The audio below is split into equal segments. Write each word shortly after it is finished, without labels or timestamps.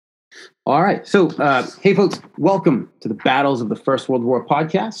All right. So, hey, folks, welcome to the Battles of the First World War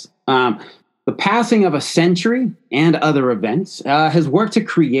podcast. The passing of a century and other events has worked to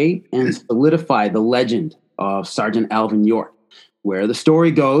create and solidify the legend of Sergeant Alvin York, where the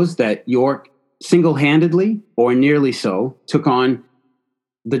story goes that York single-handedly, or nearly so, took on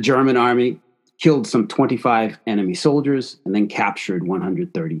the German army, killed some 25 enemy soldiers, and then captured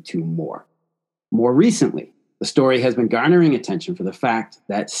 132 more. More recently, the story has been garnering attention for the fact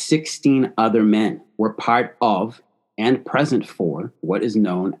that 16 other men were part of and present for what is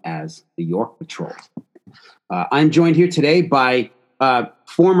known as the York Patrol. I'm joined here today by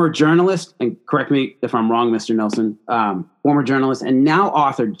former journalist, and correct me if I'm wrong, Mr. Nelson, former journalist and now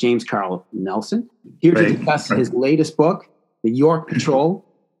author James Carl Nelson, here to discuss his latest book, The York Patrol,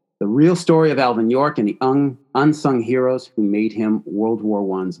 the real story of Alvin York and the unsung heroes who made him World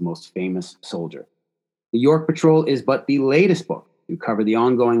War I's most famous soldier. The York Patrol is but the latest book to cover the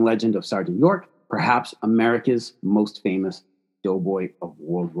ongoing legend of Sergeant York, perhaps America's most famous doughboy of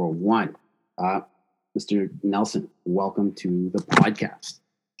World War I. Mr. Nelson, welcome to the podcast.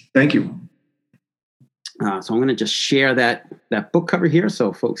 Thank you. So I'm going to just share that book cover here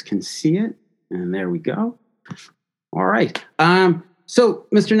so folks can see it. And there we go. All right. So,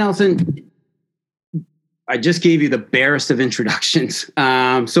 Mr. Nelson, I just gave you the barest of introductions.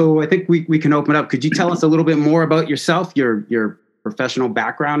 So I think we can open up. Could you tell us a little bit more about yourself, your professional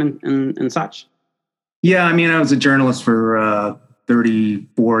background and such? Yeah, I mean, I was a journalist for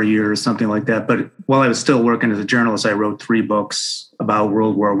 34 years, something like that. But while I was still working as a journalist, I wrote 3 books about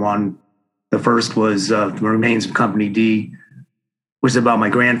World War I. The first was The Remains of Company D, which is about my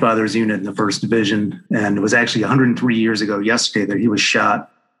grandfather's unit in the 1st Division. And it was actually 103 years ago yesterday that he was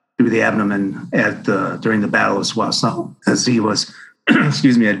shot through the abdomen during the Battle of Soissons as he was,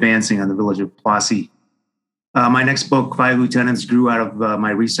 advancing on the village of Poissy. My next book, 5 Lieutenants, grew out of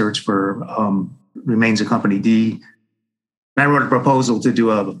my research for Remains of Company D. And I wrote a proposal to do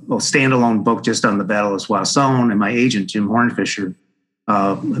a standalone book just on the Battle of Soissons, and my agent, Jim Hornfischer,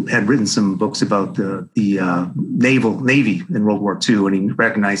 had written some books about the Navy in World War II, and he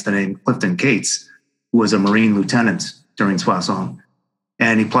recognized the name Clifton Cates, who was a Marine lieutenant during Soissons.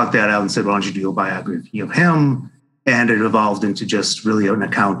 And he plucked that out and said, why don't you do a biography of him? And it evolved into just really an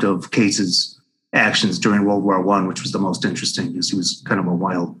account of Cates's actions during World War I, which was the most interesting because he was kind of a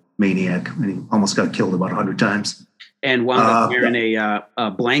wild maniac and he almost got killed about 100 times. And wound up wearing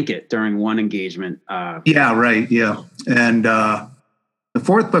a blanket during one engagement. Yeah, right. Yeah. And the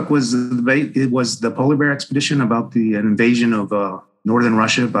 4th book was the Polar Bear Expedition about an invasion of northern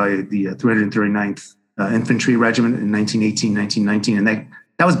Russia by the 339th Infantry Regiment in 1918, 1919. And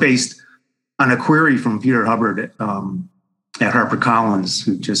that was based on a query from Peter Hubbard at HarperCollins,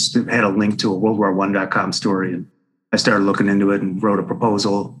 who just had a link to a WorldWar1.com story. And I started looking into it and wrote a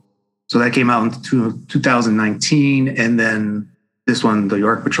proposal. So that came out in 2019. And then this one, The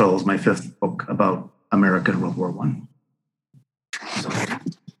York Patrol, is my 5th book about America in World War I.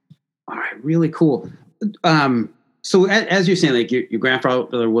 All right, really cool. So as you're saying, like your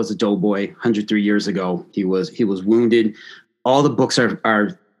grandfather was a doughboy 103 years ago. He was wounded. All of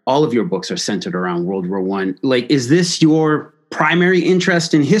your books are centered around World War I. Like, is this your primary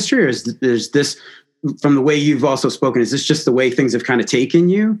interest in history, or is this, from the way you've also spoken, is this just the way things have kind of taken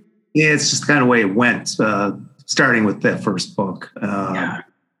you? Yeah, it's just kind of the way it went, starting with that first book. And,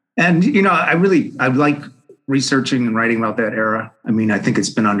 I like researching and writing about that era. I mean, I think it's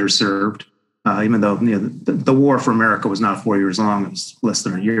been underserved, even though the war for America was not 4 years long. It was less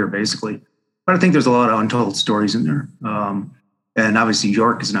than a year, basically. But I think there's a lot of untold stories in there. And obviously,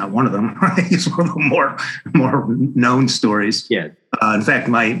 York is not one of them. Right? He's one of the more known stories. Yeah. In fact,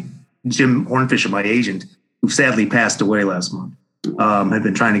 my Jim Hornfischer, my agent, who sadly passed away last month, had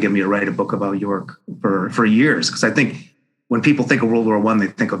been trying to get me to write a book about York for years. Because I think when people think of World War I, they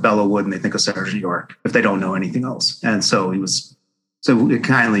think of Belleau Wood and they think of Sergeant York if they don't know anything else. And so it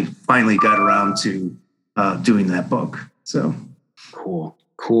finally got around to doing that book. So cool.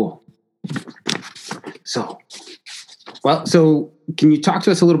 So can you talk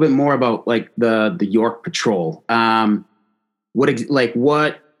to us a little bit more about like the York Patrol? What I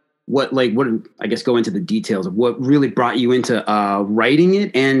guess go into the details of what really brought you into writing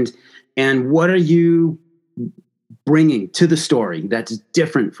it, and what are you bringing to the story that's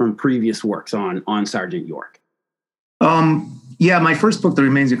different from previous works on Sergeant York? My first book, The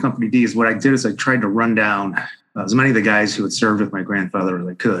Remains of Company D, is what I did is I tried to run down as many of the guys who had served with my grandfather as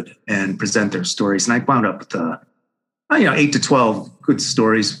I could and present their stories. And I wound up with 8 to 12 good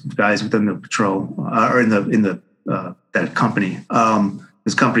stories, guys within the patrol or in that company.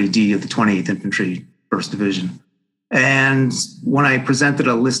 This Company D of the 28th Infantry, 1st Division. And when I presented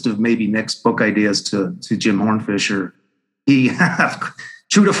a list of maybe next book ideas to Jim Hornfisher, he,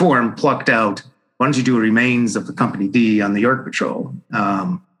 true to form, plucked out, why don't you do Remains of the Company D on the York Patrol?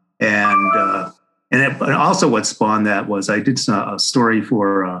 And also what spawned that was I did a story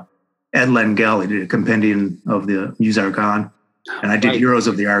for Ed Lengel. He did a compendium of the Meuse Argonne, and I did Heroes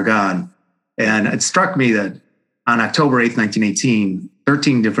of the Argonne. And it struck me that on October 8th, 1918,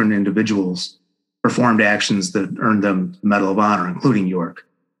 13 different individuals performed actions that earned them the Medal of Honor, including York.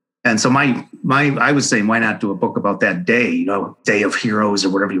 And so I was saying, why not do a book about that day, Day of Heroes or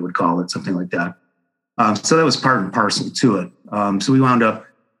whatever you would call it, something like that. So that was part and parcel to it. So we wound up,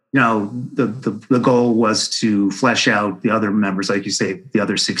 the goal was to flesh out the other members, like you say, the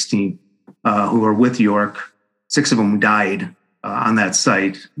other 16 who were with York. 6 of them died on that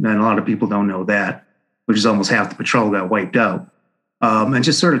site. And a lot of people don't know that, which is almost half the patrol got wiped out. And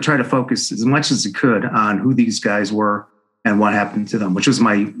just sort of try to focus as much as it could on who these guys were and what happened to them, which was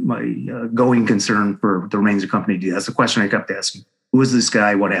my going concern for the Remains of Company D. That's the question I kept asking. Who was this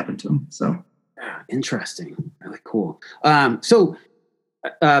guy? What happened to him? So interesting. Really cool. So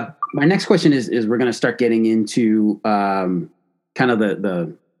my next question is we're going to start getting into kind of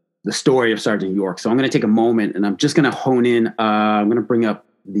the story of Sergeant York. So I'm going to take a moment and I'm just going to hone in. I'm going to bring up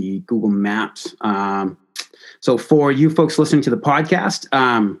the Google Maps. So for you folks listening to the podcast,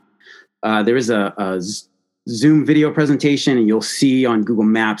 there is a Zoom video presentation, and you'll see on Google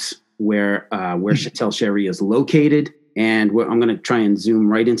Maps where Chatel Chery is located. And I'm going to try and zoom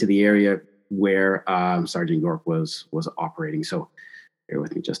right into the area where Sergeant York was operating. So bear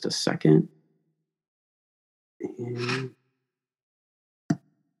with me just a second. And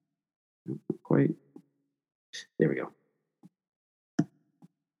not quite. There we go.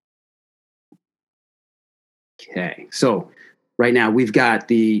 Okay, so right now we've got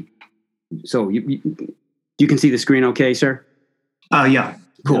so you can see the screen okay, sir? Yeah.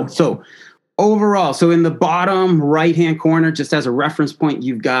 Cool. Yeah. So overall, so in the bottom right-hand corner, just as a reference point,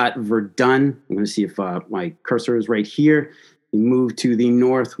 you've got Verdun. I'm going to see if my cursor is right here. You move to the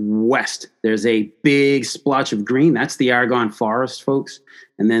northwest. There's a big splotch of green. That's the Argonne Forest, folks.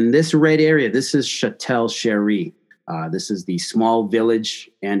 And then this red area, this is Chatel Chery. This is the small village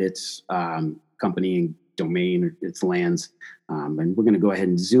and its company and domain, its lands. And we're going to go ahead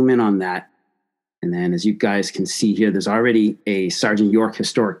and zoom in on that. And then as you guys can see here, there's already a Sergeant York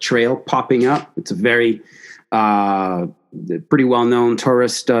Historic Trail popping up. It's a very pretty well-known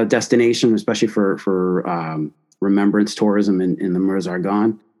tourist destination, especially for remembrance tourism in the Meuse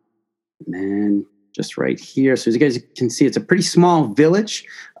Argonne. And then just right here. So as you guys can see, it's a pretty small village.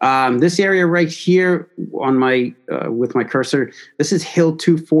 This area right here on my with my cursor, this is Hill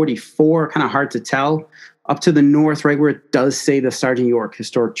 244, kind of hard to tell. Up to the north, right where it does say the Sergeant York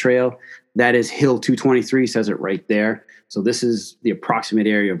Historic Trail, that is Hill 223, says it right there. So this is the approximate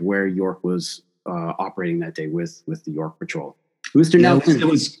area of where York was operating that day with the York Patrol. Mr. Nelson.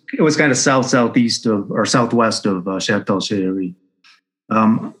 It was kind of southwest of Chatel Chery.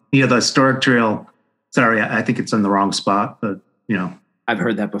 The historic trail. Sorry, I think it's in the wrong spot, but I've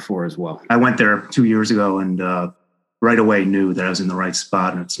heard that before as well. I went there 2 years ago and right away knew that I was in the right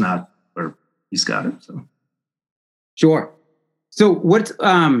spot, and it's not where he's got it. So sure. So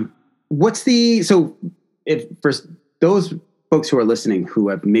if for those folks who are listening who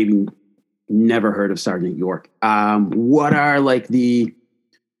have maybe never heard of Sergeant York, what are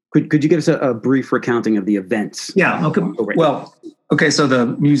could you give us a brief recounting of the events? Yeah. Okay. Well, okay. So the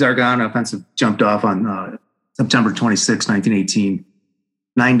Meuse Argonne offensive jumped off on September 26, 1918.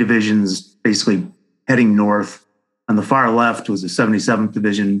 9 divisions basically heading north. On the far left was the 77th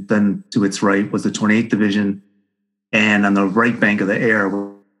Division. Then to its right was the 28th Division. And on the right bank of the Aire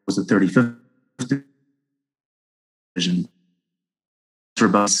was the 35th Division.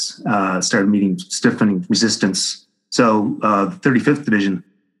 Started meeting stiffening resistance. So the 35th Division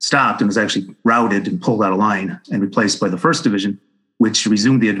stopped and was actually routed and pulled out of line and replaced by the 1st Division, which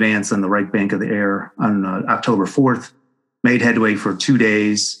resumed the advance on the right bank of the Aire on October 4th, made headway for 2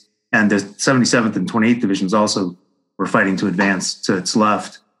 days. And the 77th and 28th Divisions also were fighting to advance to its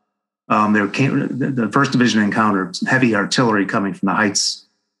left. The 1st Division encountered heavy artillery coming from the heights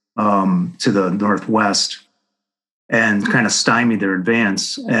to the northwest and kind of stymied their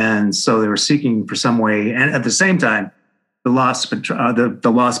advance. And so they were seeking for some way. And at the same time, the lost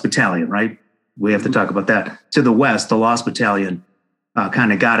Battalion, right? We have to talk about that. To the west, the lost Battalion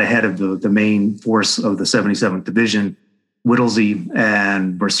kind of got ahead of the main force of the 77th Division, Whittlesey,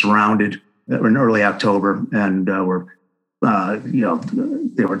 and were surrounded in early October, and they were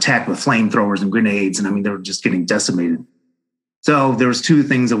attacked with flamethrowers and grenades, and I mean they were just getting decimated. So there was two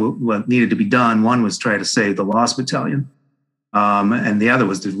things that what needed to be done. One was try to save the lost battalion, and the other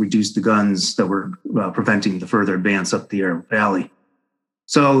was to reduce the guns that were preventing the further advance up the Aire Valley.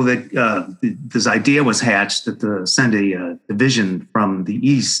 So this idea was hatched that to send a division from the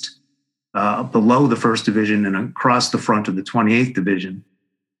east below the 1st Division and across the front of the 28th Division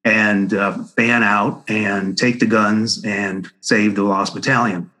and fan out and take the guns and save the lost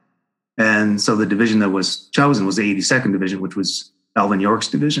battalion. And so the division that was chosen was the 82nd Division, which was Alvin York's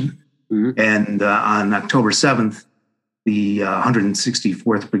division. Mm-hmm. And on October 7th, the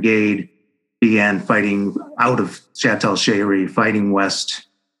 164th Brigade began fighting out of Châtel-Chehery, fighting west.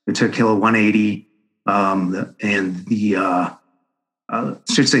 They took Hill 180 and the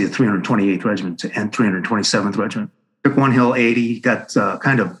 328th Regiment and 327th Regiment. Took one Hill 80, got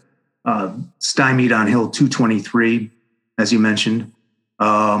kind of stymied on Hill 223, as you mentioned.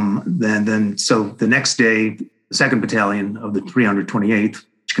 So the next day, the 2nd Battalion of the 328th,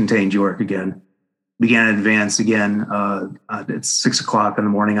 which contained York again, began an advance again at 6 o'clock in the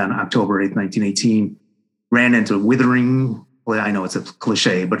morning on October 8th, 1918, ran into withering, well, I know it's a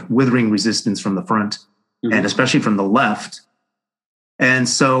cliche, but withering resistance from the front, mm-hmm. and especially from the left. And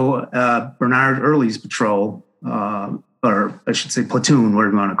so Bernard Early's patrol, or I should say platoon,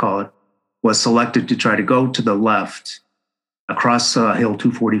 whatever you want to call it, was selected to try to go to the left across Hill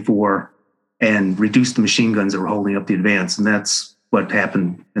 244 and reduce the machine guns that were holding up the advance. And that's what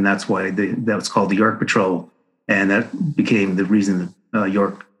happened. And that's why that was called the York Patrol. And that became the reason that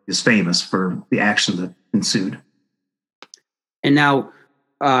York is famous for the action that ensued. And now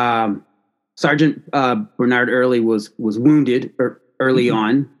Sergeant Bernard Early was wounded early mm-hmm.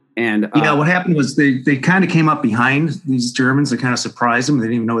 on. And what happened was they kind of came up behind these Germans. They kind of surprised them. They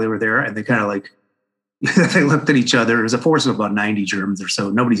didn't even know they were there. And they kind of like, they looked at each other. There was a force of about 90 Germans or so.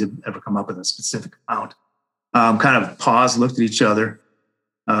 Nobody's ever come up with a specific amount. Kind of paused, looked at each other.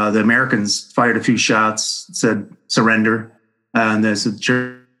 The Americans fired a few shots, said surrender. And as the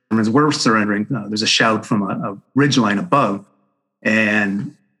Germans were surrendering, there's a shout from a ridgeline above.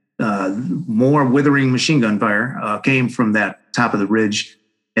 And more withering machine gun fire came from that top of the ridge.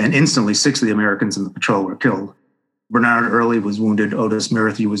 And instantly, 6 of the Americans in the patrol were killed. Bernard Early was wounded. Otis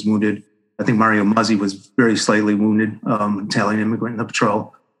Murphy was wounded. I think Mario Muzzi was very slightly wounded, Italian immigrant in the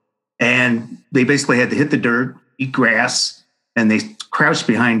patrol. And they basically had to hit the dirt, eat grass, and they crouched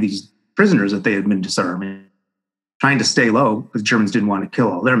behind these prisoners that they had been disarming, trying to stay low because Germans didn't want to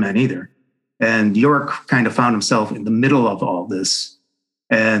kill all their men either. And York kind of found himself in the middle of all this.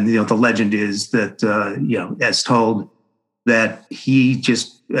 And, the legend is that, as told, that he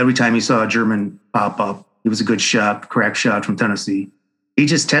just, every time he saw a German pop up, he was a good shot, crack shot from Tennessee. He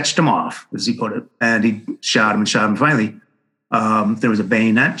just touched him off, as he put it, and he shot him and shot him. Finally, there was a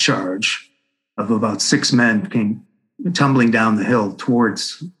bayonet charge of about 6 men came tumbling down the hill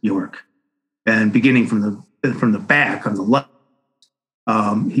towards York, and beginning from the back on the left,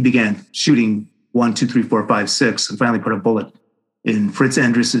 he began shooting 1, 2, 3, 4, 5, 6, and finally put a bullet in Fritz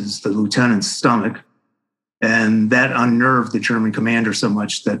Endress's, the lieutenant's, stomach. And that unnerved the German commander so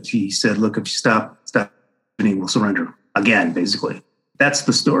much that he said, look, if you stop, we'll surrender again, basically. That's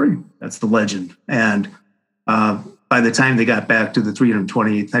the story. That's the legend. And by the time they got back to the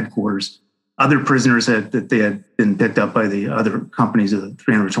 328th headquarters, other prisoners that they had been picked up by the other companies of the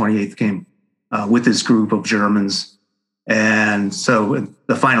 328th came with this group of Germans. And so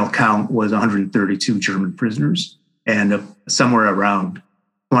the final count was 132 German prisoners and somewhere around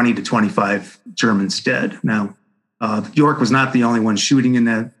 20 to 25 Germans dead. Now, York was not the only one shooting in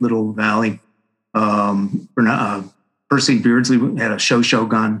that little valley. Percy Beardsley had a show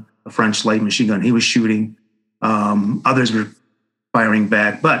gun, a French light machine gun. He was shooting. Others were firing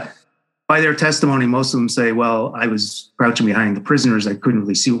back. But by their testimony, most of them say, well, I was crouching behind the prisoners. I couldn't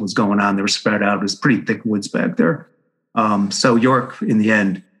really see what was going on. They were spread out. It was pretty thick woods back there. So York, in the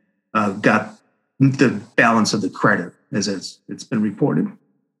end, got the balance of the credit, as it's been reported.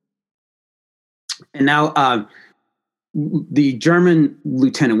 And now the German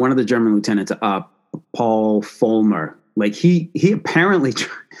lieutenant, one of the German lieutenants, Paul Vollmer, like he apparently,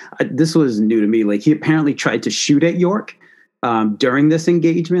 this was new to me, like he apparently tried to shoot at York during this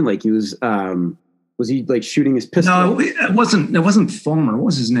engagement. Like he was he like shooting his pistol? No, it wasn't Vollmer. What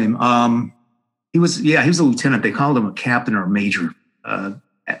was his name? He was a lieutenant. They called him a captain or a major.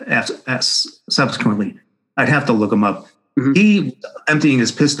 Subsequently, I'd have to look him up. Mm-hmm. He was emptying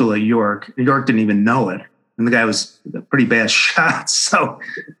his pistol at York. York didn't even know it. And the guy was a pretty bad shot. So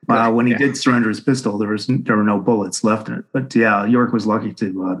when he did surrender his pistol, there were no bullets left in it. But yeah, York was lucky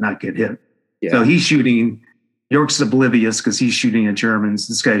to not get hit. Yeah. So he's shooting. York's oblivious because he's shooting at Germans.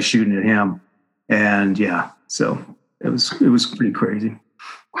 This guy's shooting at him. And yeah, so it was pretty crazy.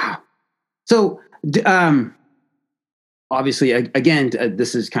 Wow. So, obviously, again,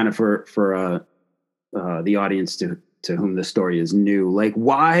 this is kind of for the audience to whom the story is new. Like,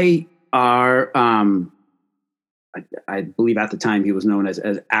 why are I believe at the time he was known as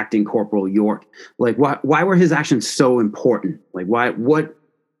Acting Corporal York. Like, why were his actions so important? Like, why? What?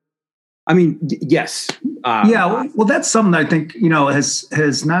 I mean, yes. Yeah, well, that's something I think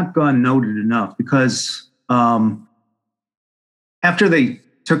has not gone noted enough because after they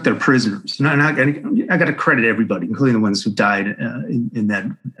took their prisoners, and I got to credit everybody, including the ones who died in that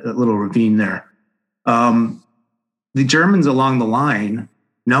little ravine there. The Germans along the line,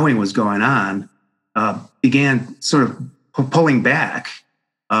 knowing what was going on, began sort of pulling back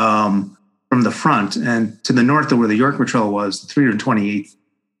from the front, and to the north of where the York Patrol was, the 328th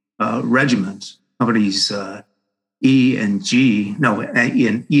Regiment, companies E and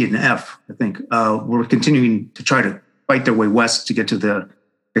F, I think, were continuing to try to fight their way west to get to the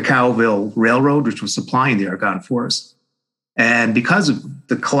Cowville Railroad, which was supplying the Argonne Forest. And because of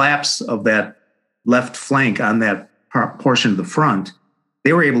the collapse of that left flank on that portion of the front,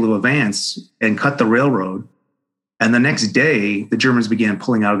 they were able to advance and cut the railroad. And the next day, the Germans began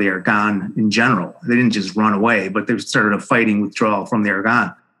pulling out of the Argonne in general. They didn't just run away, but they started a fighting withdrawal from the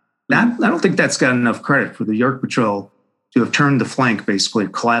Argonne. I don't think that's got enough credit for the York Patrol to have turned the flank, basically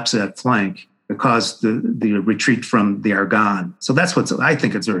collapsed that flank, that caused the retreat from the Argonne. So that's I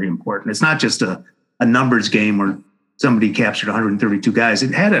think it's very important. It's not just a numbers game where somebody captured 132 guys.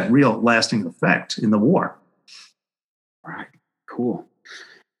 It had a real lasting effect in the war. All right, cool.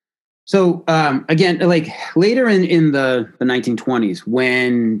 So again, like later in the 1920s,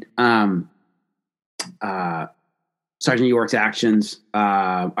 when Sergeant York's actions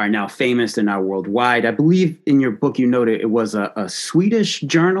are now famous and now worldwide. I believe in your book you noted it was a Swedish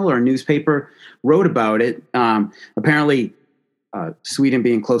journal or newspaper wrote about it. Apparently, Sweden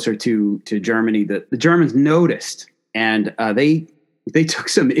being closer to Germany, the Germans noticed, and they took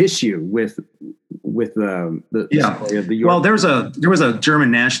some issue with the story of the York. Well, there was a German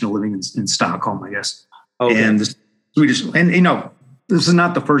national living in Stockholm, I guess, okay. And the Swedish, and this is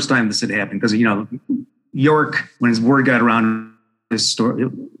not the first time this had happened because York, when his word got around his story,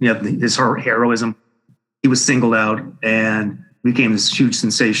 his heroism, he was singled out and became this huge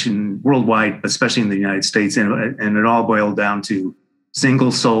sensation worldwide, especially in the United States. And it all boiled down to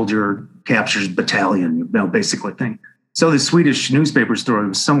single soldier captures battalion, basically thing. So the Swedish newspaper story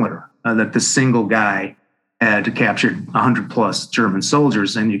was similar, that the single guy had captured 100 plus German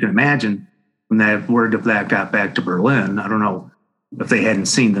soldiers. And you can imagine when that word of that got back to Berlin, I don't know if they hadn't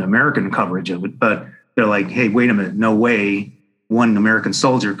seen the American coverage of it, but they're like, hey, wait a minute, no way one American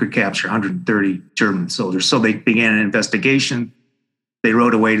soldier could capture 130 German soldiers. So they began an investigation. They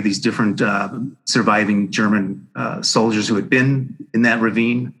wrote away to these different surviving German soldiers who had been in that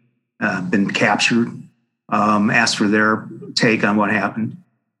ravine, been captured, asked for their take on what happened.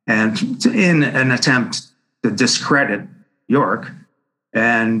 And in an attempt to discredit York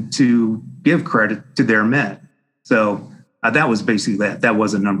and to give credit to their men. So that was basically that. That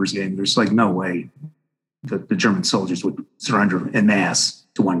was a numbers game. There's like no way the German soldiers would surrender en masse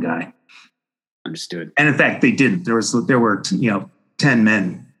to one guy. Understood. And in fact, they didn't. There were 10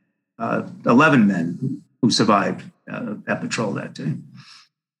 men, 11 men who survived that patrol that day.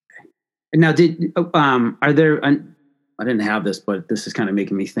 And now, are there? I didn't have this, but this is kind of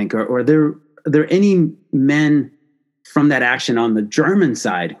making me think. Are there any men from that action on the German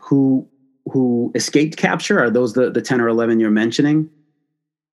side who escaped capture? Are those the 10 or 11 you're mentioning?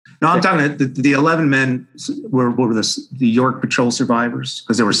 No, I'm talking the 11 men were the York Patrol survivors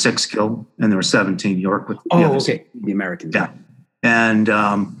because there were 6 killed and there were 17 York with the others. Okay, the Americans. Yeah, and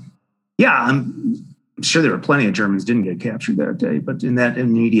I'm sure there were plenty of Germans didn't get captured that day, but in that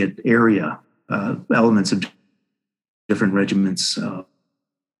immediate area, elements of different regiments of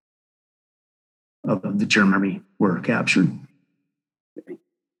the German army were captured.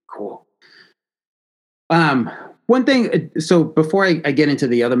 Cool. One thing, so before I get into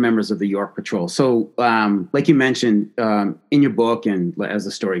the other members of the York Patrol, so like you mentioned in your book and as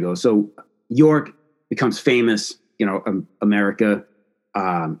the story goes, so York becomes famous, America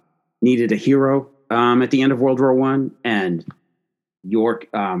needed a hero at the end of World War I, and York,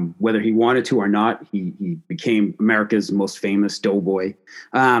 whether he wanted to or not, he became America's most famous doughboy.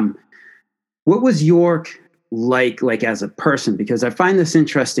 What was York like as a person? Because I find this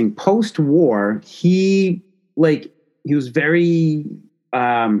interesting. Post-war, he was very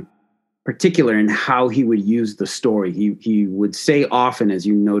particular in how he would use the story. He would say often, as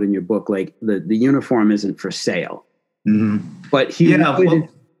you note in your book, like the uniform isn't for sale. Mm-hmm. But he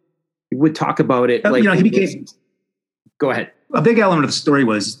would talk about it. He became Go ahead. A big element of the story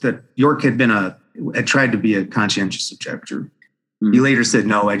was that York had tried to be a conscientious objector. He later said,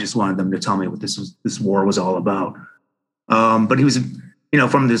 "No, I just wanted them to tell me what this war was all about." But he was,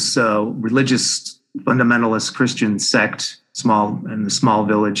 from this religious fundamentalist Christian sect, in the small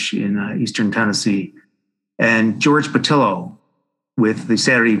village in eastern Tennessee, and George Patillo, with the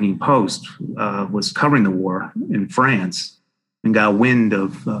Saturday Evening Post, was covering the war in France, and got wind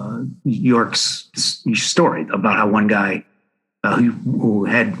of York's story about how one guy who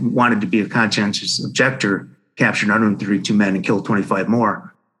had wanted to be a conscientious objector captured 132 men and killed 25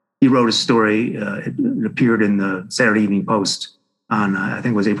 more. He wrote a story. It appeared in the Saturday Evening Post on, I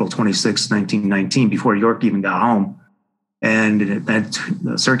think it was April 26, 1919, before York even got home. And it had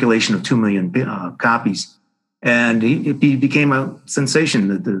a circulation of 2 million copies. And it became a sensation.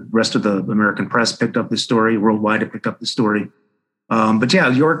 The rest of the American press picked up the story. Worldwide, it picked up the story. But yeah,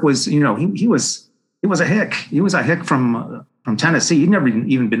 York was, he was a hick. He was a hick from Tennessee. He'd never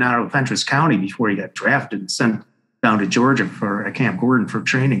even been out of Fentress County before he got drafted and sent down to Georgia at Camp Gordon for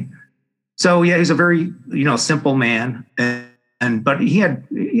training. So yeah, he's a very simple man, but he had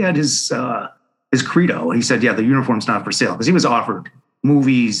his credo. He said, yeah, the uniform's not for sale, because he was offered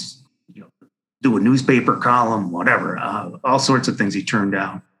movies, do a newspaper column, whatever, all sorts of things he turned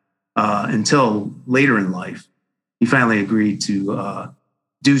down until later in life. He finally agreed to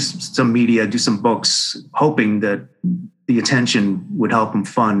do some media, do some books, hoping that the attention would help him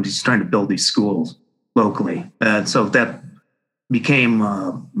fund. He's trying to build these schools locally. So that became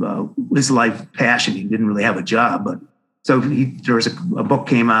his life passion. He didn't really have a job, but so there was a book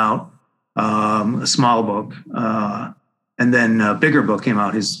came out, a small book, and then a bigger book came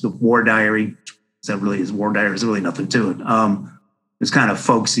out, his War Diary. His War Diary? There's really nothing to it. It's kind of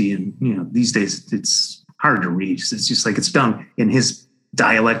folksy, and these days it's hard to read. It's just like it's done in his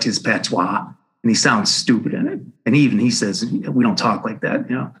dialect, his patois, and he sounds stupid in it. And even he says, we don't talk like that,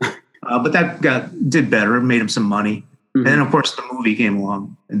 But that did better. It made him some money. Mm-hmm. And then, of course, the movie came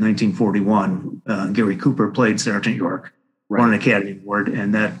along in 1941. Gary Cooper played Sergeant York, won an Academy Award,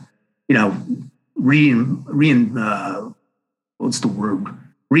 and that,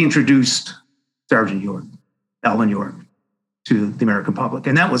 reintroduced Sergeant York, Alvin York, to the American public.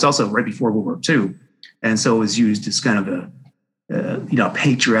 And that was also right before World War II. And so it was used as kind of a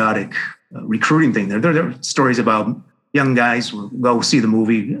patriotic recruiting thing. There are stories about young guys who go see the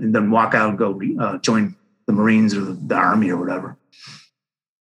movie and then walk out and go join the Marines or the Army or whatever.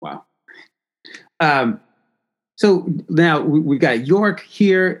 Wow. So now we've got York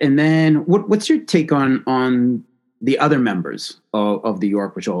here, and then what's your take on the other members of the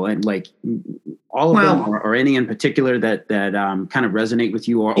York Patrol, and like all of them, or any in particular that kind of resonate with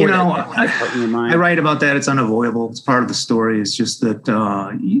you, or I write about that. It's unavoidable. It's part of the story. It's just that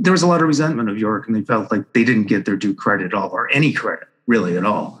there was a lot of resentment of York, and they felt like they didn't get their due credit at all, or any credit really at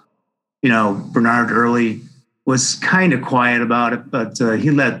all. Bernard Early was kind of quiet about it, but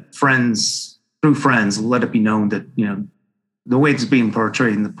he let through friends, let it be known that the way it's being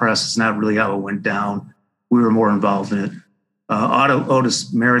portrayed in the press is not really how it went down. We were more involved in it.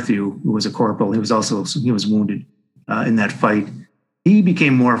 Otis Merrithew, who was a corporal, he was wounded in that fight. He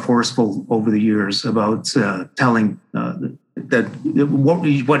became more forceful over the years about telling that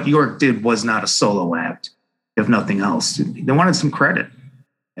what York did was not a solo act, if nothing else. They wanted some credit.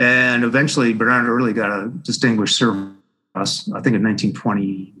 And eventually Bernard Early got a Distinguished Service Cross, I think in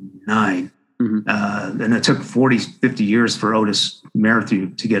 1929. Mm-hmm. And it took 50 years for Otis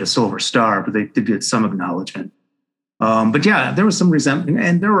Merrithew to get a Silver Star, but they did get some acknowledgement. But yeah, there was some resentment,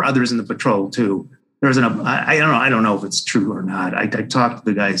 and there were others in the patrol too. There was I don't know if it's true or not. I talked to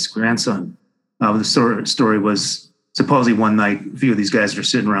the guy's grandson. The story was supposedly one night, a few of these guys were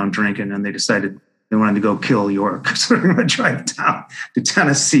sitting around drinking, and they decided they wanted to go kill York. So they're going to drive down to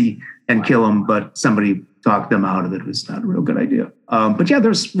Tennessee and kill him, but somebody talked them out of it. It was not a real good idea. But yeah,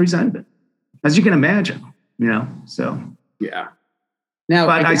 there's resentment, as you can imagine, so. Yeah. Now,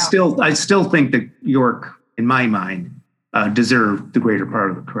 but I still think that York, in my mind, deserved the greater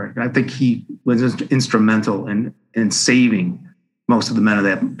part of the credit. I think he was instrumental in saving most of the men of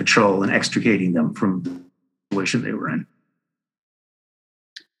that patrol and extricating them from the situation they were in.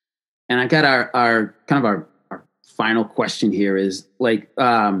 And I got our final question here is like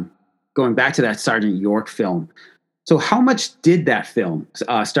going back to that Sergeant York film. So how much did that film,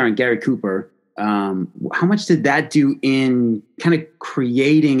 starring Gary Cooper, how much did that do in kind of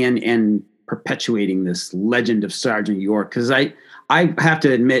creating and perpetuating this legend of Sergeant York? Because I have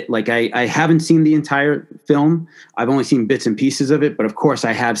to admit, like I haven't seen the entire film. I've only seen bits and pieces of it, but of course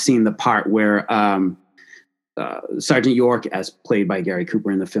I have seen the part where Sergeant York, as played by Gary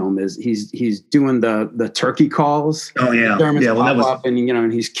Cooper in the film, is he's doing the turkey calls. Oh yeah, Germans yeah. Well, pop up and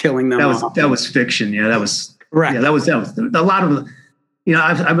and he's killing them. That was fiction. Yeah, that was right. Yeah, that was a lot of.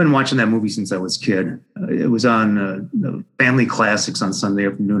 I've been watching that movie since I was a kid. It was on Family Classics on Sunday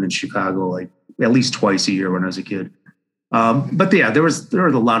afternoon in Chicago, like at least twice a year when I was a kid. But yeah, there were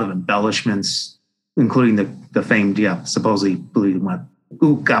a lot of embellishments, including the famed, supposedly believed went,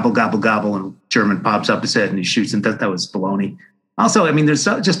 ooh, gobble, gobble, gobble, and German pops up his head and he shoots, and that was baloney. Also, I mean, there's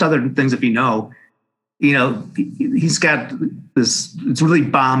just other things if he's got this, it's really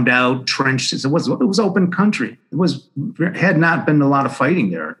bombed out trenches. It was open country. Had not been a lot of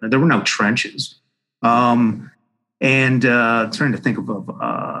fighting there. There were no trenches. Trying to think of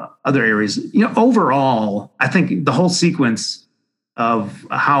other areas. Overall, I think the whole sequence of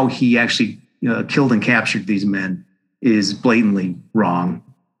how he actually killed and captured these men is blatantly wrong.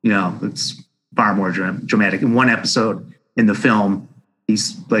 It's far more dramatic. In one episode in the film,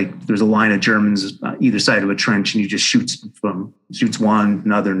 he's like, there's a line of Germans either side of a trench, and he just shoots one,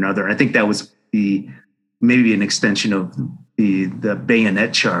 another. I think that was maybe an extension of the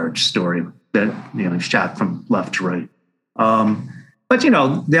bayonet charge story that he shot from left to right. But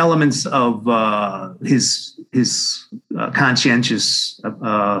the elements of his conscientious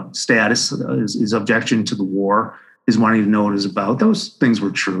status, his objection to the war, his wanting to know what it was about, those things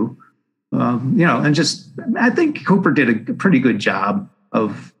were true. And just I think Cooper did a pretty good job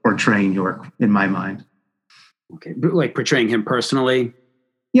of portraying York in my mind. Okay, like portraying him personally.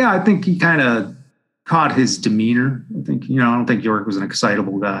 Yeah, I think he kind of caught his demeanor. I think I don't think York was an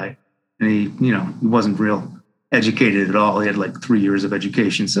excitable guy, and he wasn't real educated at all. He had like 3 years of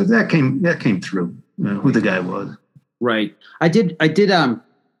education, so that came through who the guy was. Right. I did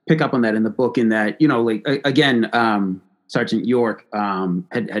pick up on that in the book, in that Sergeant York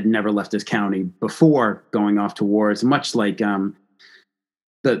had never left his county before going off to war. It's much like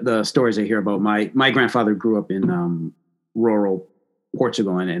the stories I hear about. My grandfather grew up in rural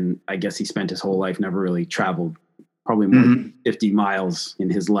Portugal, and I guess he spent his whole life never really traveled, probably more than 50 miles in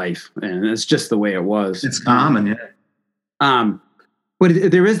his life, and it's just the way it was. It's common, yeah.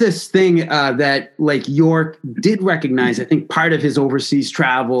 But there is this thing that like York did recognize. I think part of his overseas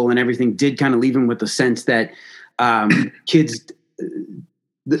travel and everything did kind of leave him with the sense that kids,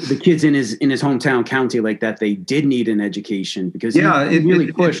 the kids in his hometown county like that, they did need an education, because he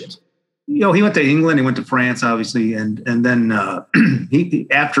really pushed. He went to England, he went to France, obviously, and then he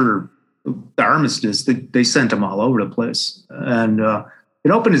after the armistice, they sent him all over the place, and it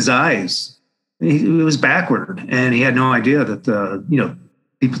opened his eyes. He was backward, and he had no idea that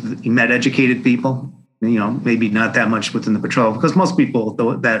people, he met educated people, maybe not that much within the patrol, because most people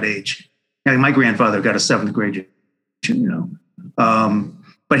that age. My grandfather got a 7th grade,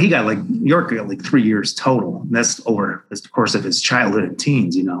 but he got York got 3 years total. And that's over the course of his childhood and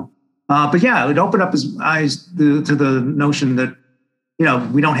teens, But yeah, it opened up his eyes to the notion that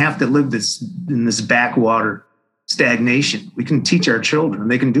we don't have to live in this backwater stagnation. We can teach our children, and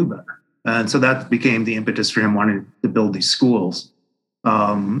they can do better. And so that became the impetus for him wanting to build these schools.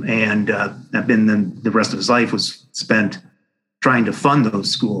 And then the rest of his life was spent trying to fund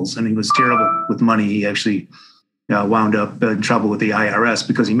those schools. And he was terrible with money. He actually wound up in trouble with the IRS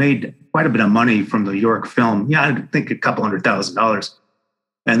because he made quite a bit of money from the York film. Yeah, I think $200,000.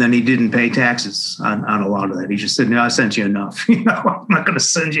 And then he didn't pay taxes on a lot of that. He just said, no, I sent you enough. I'm not going to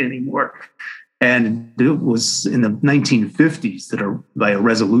send you anymore. And it was in the 1950s that by a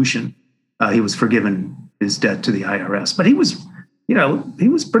resolution, he was forgiven his debt to the IRS. But he was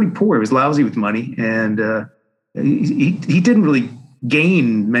pretty poor. He was lousy with money. And he didn't really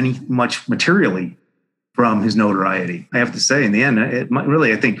gain much materially from his notoriety. I have to say, in the end,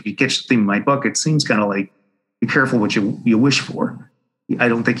 I think if you catch the theme of my book, it seems kind of like, be careful what you wish for. I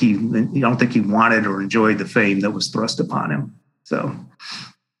don't think he wanted or enjoyed the fame that was thrust upon him. So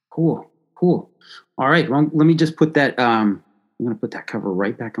cool. All right. Well, let me just put that. I'm going to put that cover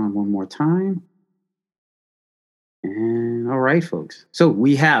right back on one more time. And all right, folks. So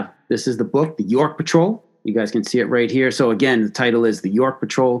this is the book, The York Patrol. You guys can see it right here. So again, the title is The York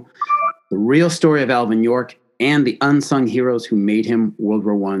Patrol, the real story of Alvin York and the unsung heroes who made him World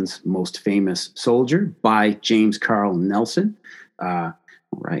War I's most famous soldier, by James Carl Nelson.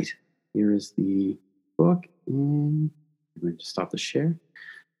 All right, here is the book. And I'm going to stop the share.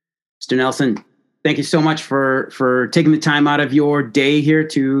 Mr. Nelson, thank you so much for taking the time out of your day here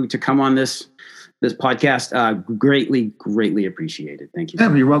to come on this podcast. Greatly appreciated. Thank you.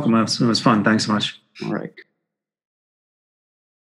 Yeah, you're welcome. It was fun. Thanks so much. All right.